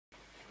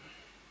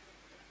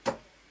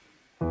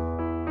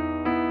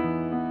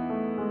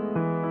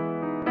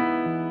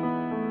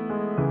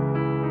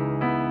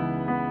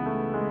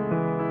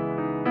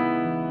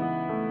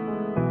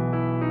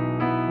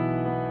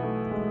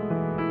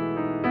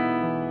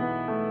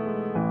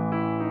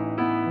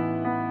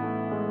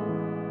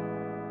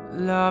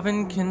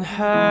Loving can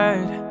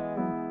hurt.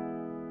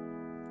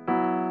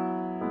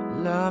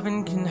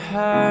 Loving can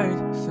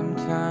hurt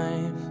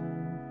sometimes.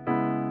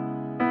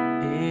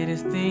 It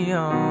is the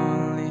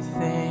only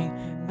thing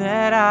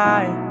that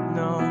I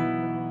know.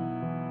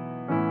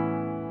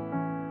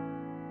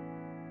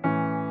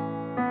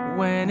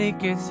 When it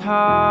gets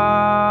hard,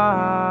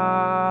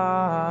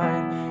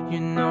 you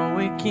know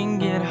it can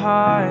get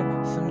hard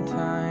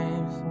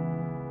sometimes.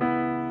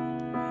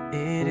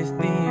 It is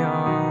the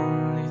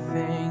only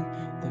thing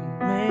that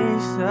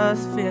makes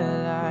us feel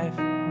alive.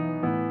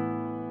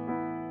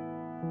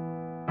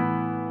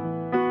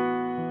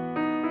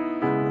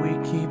 We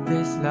keep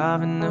this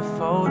love in a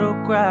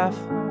photograph.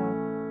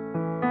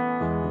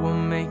 We'll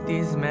make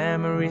these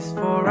memories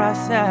for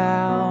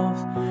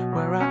ourselves,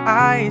 where our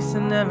eyes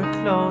are never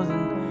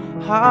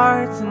closing,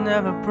 hearts are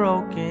never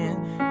broken,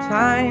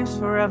 time's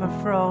forever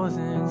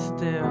frozen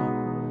still.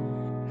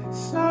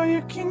 So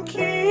you can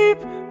keep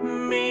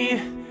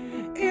me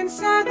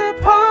inside the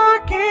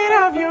pocket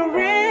of your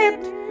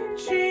ripped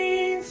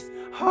jeans,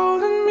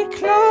 holding me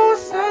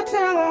closer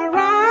till our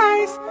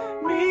eyes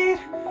meet.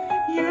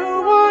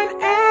 You won't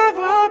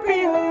ever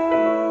be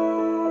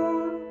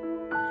alone.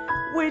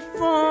 Wait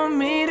for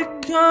me to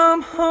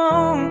come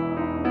home.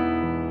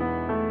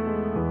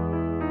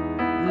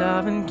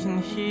 Loving can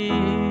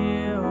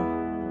heal.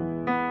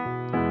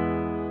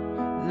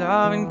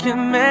 Loving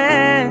can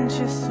mend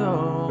your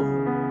soul.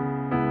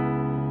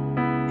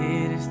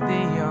 It is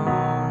the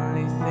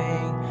only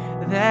thing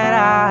that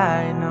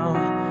I know.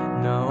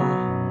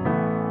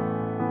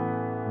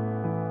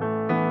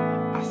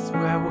 I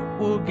swear it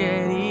will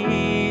get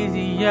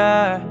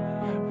easier.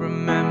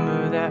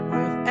 Remember that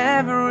with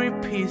every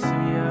piece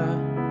of you.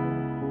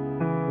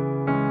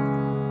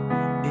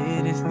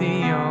 It is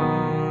the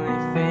only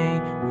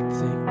thing we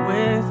take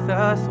with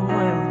us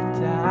when we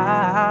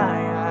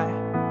die.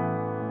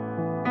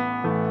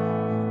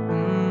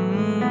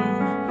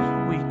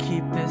 We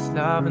keep this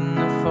love in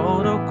a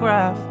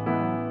photograph.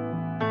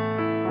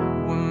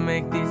 We'll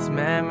make these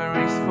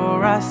memories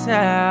for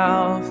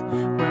ourselves,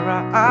 where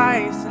our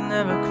eyes are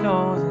never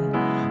closing,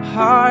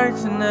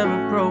 hearts are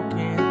never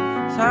broken,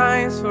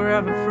 time's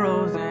forever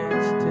frozen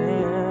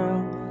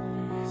still.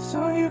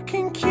 So you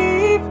can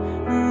keep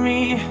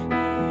me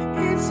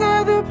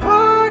inside the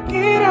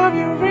pocket of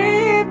your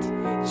ripped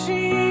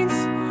jeans,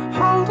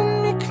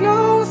 holding me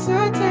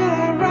closer till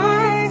our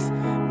eyes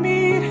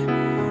meet.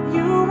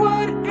 You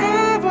won't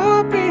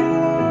ever be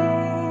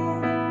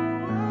alone.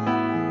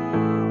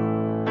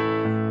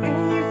 And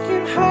you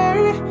can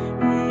hurt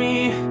me,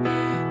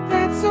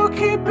 that's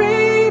okay, baby.